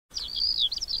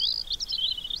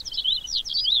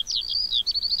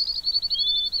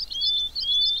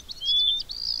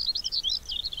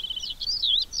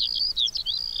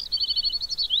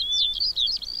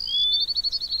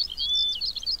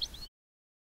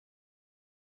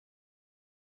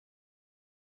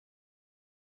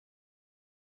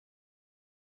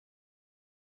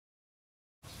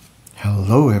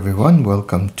Hello everyone,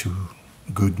 welcome to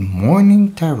Good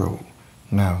Morning Tarot.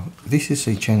 Now, this is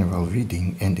a general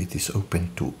reading and it is open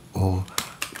to all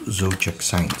zodiac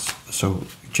signs. So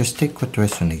just take what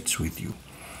resonates with you.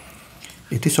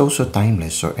 It is also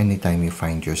timeless, so anytime you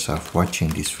find yourself watching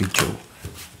this video,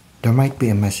 there might be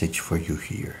a message for you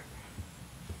here.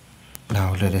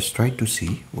 Now let us try to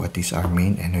see what is our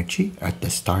main energy at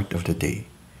the start of the day.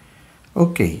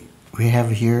 Okay, we have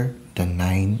here the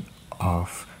Nine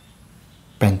of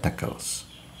Pentacles.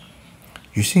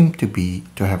 You seem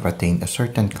to have attained a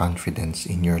certain confidence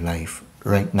in your life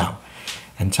right now,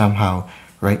 and somehow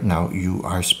right now you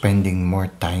are spending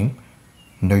more time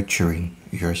nurturing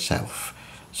yourself.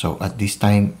 So at this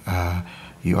time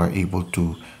you are able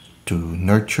to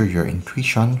nurture your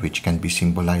intuition, which can be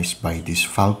symbolized by this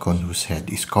falcon whose head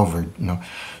is covered.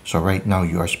 So right now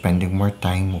you are spending more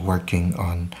time working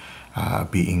on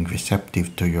being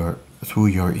receptive to through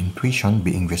your intuition,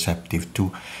 being receptive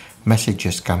to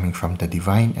messages coming from the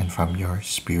divine and from your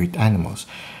spirit animals.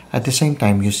 At the same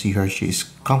time, you see her, she is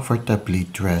comfortably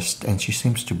dressed and she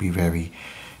seems to be very,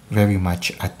 very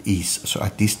much at ease. So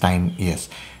at this time, yes,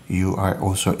 you are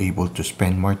also able to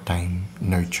spend more time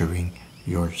nurturing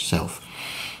yourself.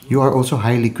 You are also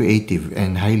highly creative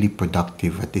and highly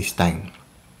productive at this time,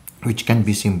 which can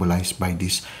be symbolized by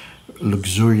this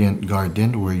luxuriant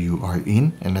garden where you are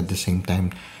in, and at the same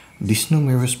time this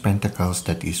numerous pentacles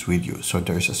that is with you. So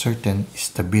there is a certain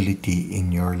stability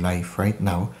in your life right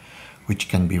now, which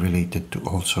can be related to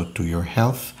also to your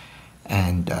health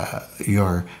and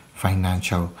your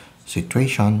financial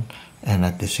situation, and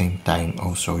at the same time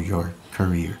also your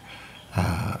career.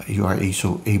 You are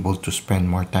also able to spend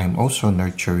more time also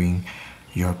nurturing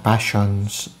your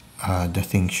passions, the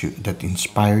things that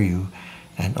inspire you,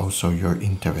 and also your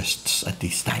interests at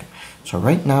this time. So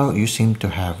right now you seem to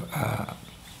have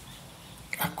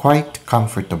a quite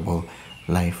comfortable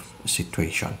life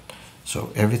situation.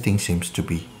 So everything seems to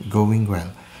be going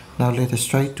well. Now let us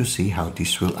try to see how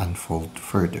this will unfold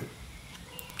further.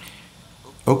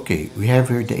 Okay, we have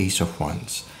here the Ace of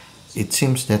Wands. It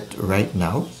seems that right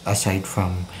now, aside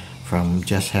from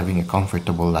just having a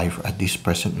comfortable life at this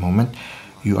present moment,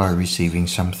 you are receiving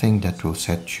something that will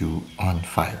set you on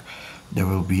fire. There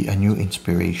will be a new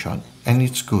inspiration, and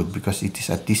it's good because it is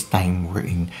at this time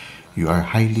wherein you are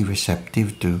highly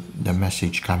receptive to the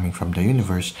message coming from the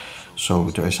universe.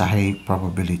 So there is a high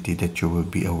probability that you will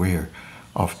be aware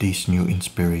of this new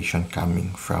inspiration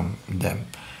coming from them.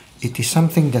 It is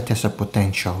something that has a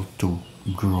potential to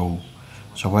grow.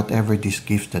 So whatever this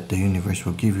gift that the universe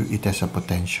will give you, it has a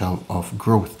potential of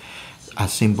growth,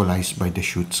 as symbolized by the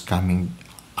shoots coming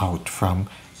out from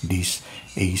this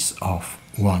Ace of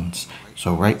Wands.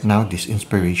 So right now, this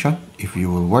inspiration, if you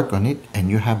will work on it and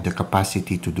you have the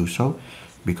capacity to do so,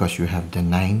 because you have the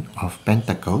Nine of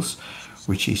Pentacles,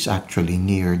 which is actually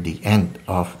near the end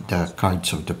of the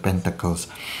cards of the Pentacles,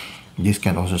 this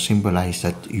can also symbolize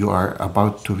that you are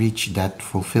about to reach that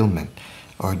fulfillment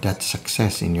or that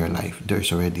success in your life.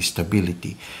 There's already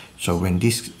stability. So when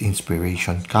this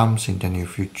inspiration comes in the near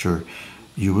future,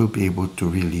 you will be able to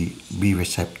really be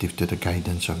receptive to the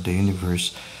guidance of the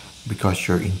universe, because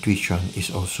your intuition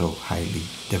is also highly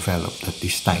developed at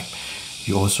this time.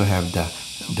 You also have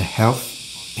the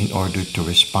health in order to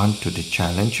respond to the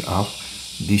challenge of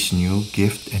this new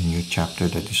gift and new chapter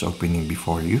that is opening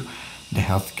before you. The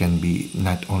health can be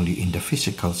not only in the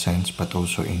physical sense, but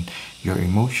also in your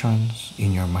emotions,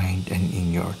 in your mind, and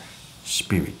in your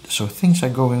spirit. So things are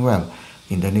going well.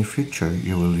 In the near future,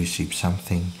 you will receive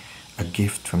something, a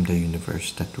gift from the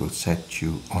universe that will set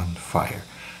you on fire.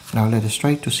 Now let us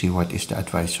try to see what is the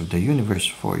advice of the universe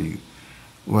for you.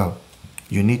 Well,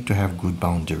 you need to have good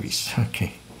boundaries.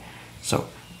 Okay, so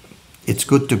it's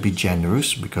good to be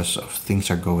generous because of things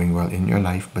are going well in your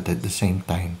life, but at the same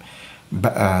time,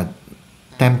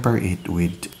 temper it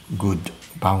with good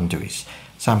boundaries.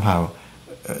 Somehow,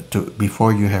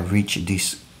 before you have reached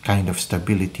this kind of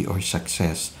stability or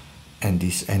success and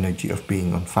this energy of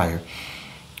being on fire,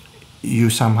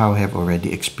 you somehow have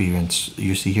already experienced.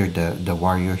 You see here the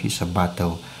warrior, he's a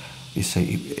battle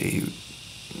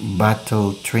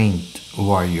trained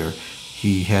warrior.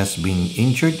 He has been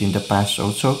injured in the past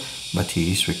also, but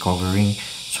he is recovering,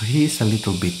 so he is a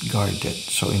little bit guarded.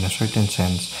 So in a certain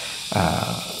sense,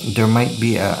 there might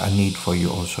be a need for you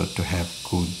also to have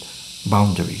good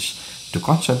boundaries, to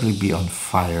constantly be on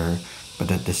fire,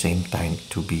 but at the same time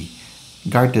to be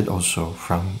guarded also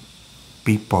from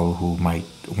people who might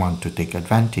want to take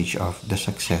advantage of the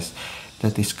success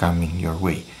that is coming your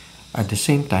way. At the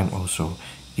same time also,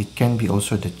 it can be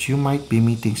also that you might be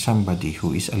meeting somebody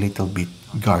who is a little bit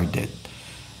guarded,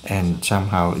 and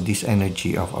somehow this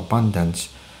energy of abundance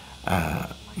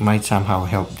might somehow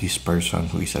help this person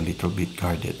who is a little bit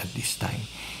guarded at this time.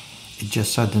 It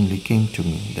just suddenly came to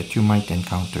me that you might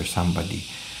encounter somebody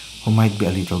who might be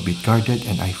a little bit guarded,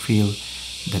 and I feel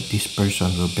that this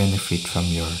person will benefit from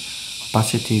your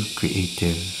positive,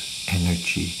 creative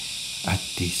energy at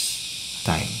this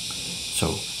time. So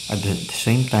at the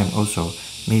same time also,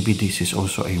 maybe this is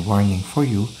also a warning for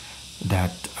you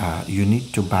that you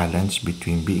need to balance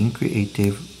between being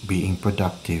creative, being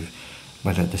productive,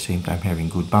 but at the same time having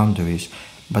good boundaries,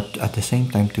 but at the same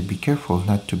time to be careful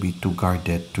not to be too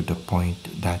guarded to the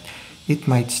point that it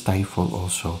might stifle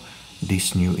also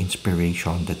this new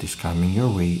inspiration that is coming your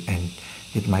way, and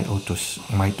it might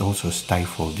also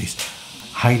stifle this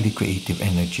highly creative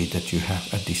energy that you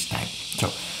have at this time. So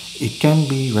it can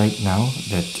be right now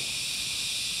that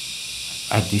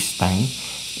at this time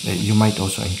you might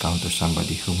also encounter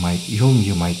somebody whom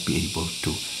you might be able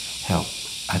to help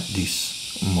at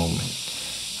this moment.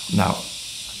 Now,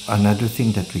 another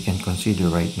thing that we can consider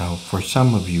right now, for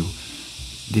some of you,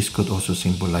 this could also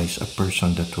symbolize a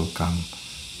person that will come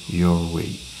your way.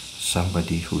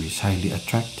 Somebody who is highly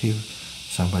attractive,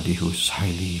 somebody who's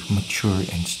highly mature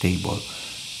and stable.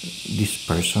 This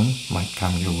person might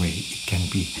come your way. It can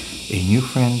be a new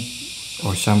friend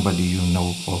or somebody you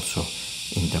know also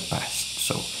in the past.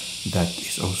 So that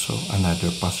is also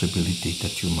another possibility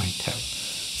that you might have.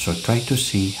 So try to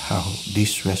see how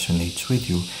this resonates with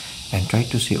you, and try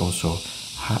to see also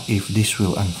if this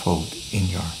will unfold in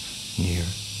your near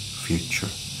future.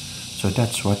 So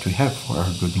that's what we have for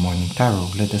our Good Morning Tarot.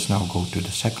 Let us now go to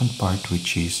the second part,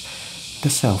 which is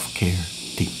the self-care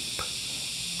tip.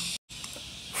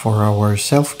 For our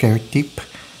self-care tip,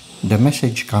 the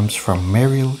message comes from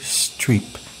Meryl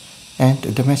Streep, and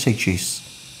the message is,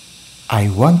 I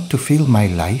want to feel my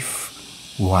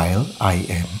life while I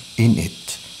am in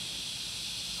it.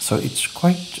 So it's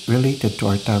quite related to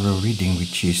our tarot reading,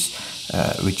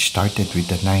 which started with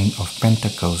the Nine of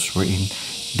Pentacles, wherein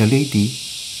the lady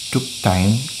took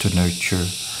time to nurture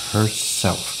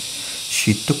herself.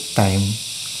 She took time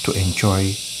to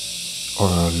enjoy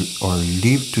or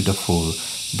live to the full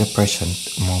the present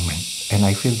moment. And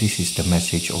I feel this is the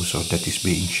message also that is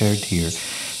being shared here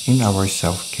in our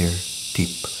self-care tip.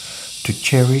 To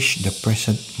cherish the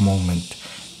present moment,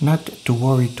 not to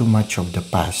worry too much of the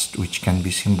past, which can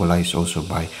be symbolized also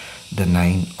by the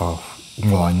Nine of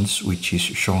Wands, which is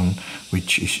shown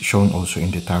also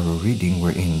in the tarot reading,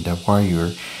 wherein the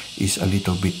warrior is a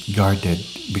little bit guarded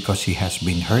because he has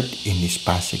been hurt in his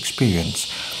past experience.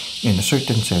 In a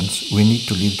certain sense, we need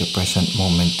to live the present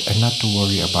moment and not to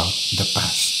worry about the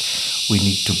past. We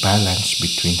need to balance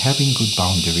between having good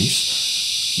boundaries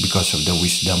because of the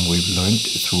wisdom we've learned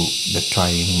through the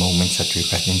trying moments that we've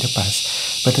had in the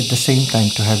past, but at the same time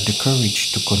to have the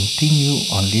courage to continue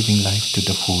on living life to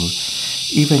the full,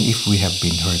 even if we have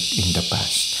been hurt in the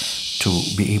past, to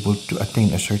be able to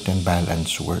attain a certain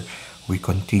balance where we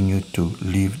continue to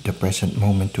live the present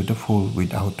moment to the full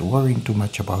without worrying too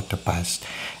much about the past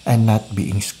and not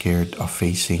being scared of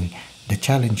facing the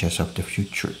challenges of the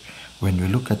future. When we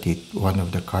look at it, one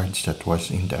of the cards that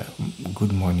was in the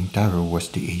Good Morning Tarot was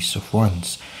the Ace of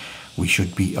Wands. We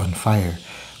should be on fire.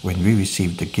 When we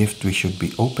receive the gift, we should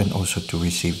be open also to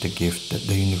receive the gift that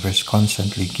the universe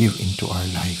constantly give into our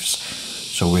lives.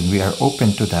 So when we are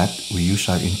open to that, we use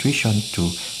our intuition to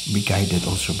be guided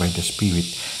also by the Spirit,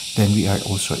 then we are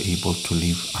also able to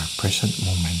live our present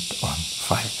moment on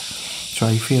fire. So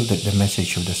I feel that the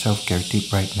message of the self-care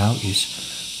tip right now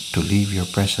is to live your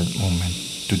present moment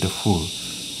to the full.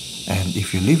 And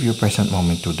if you live your present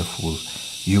moment to the full,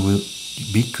 you will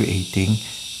be creating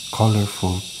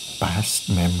colorful past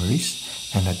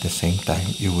memories, and at the same time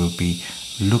you will be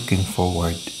looking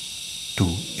forward to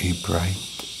a bright,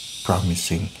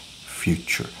 promising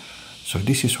future. So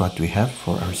this is what we have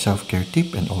for our self-care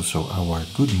tip and also our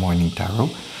Good Morning Tarot.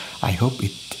 I hope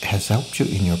it has helped you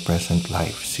in your present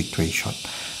life situation.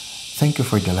 Thank you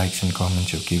for the likes and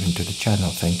comments you've given to the channel.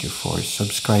 Thank you for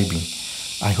subscribing.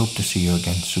 I hope to see you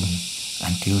again soon.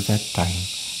 Until that time,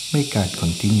 may God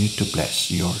continue to bless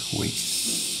your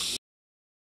ways.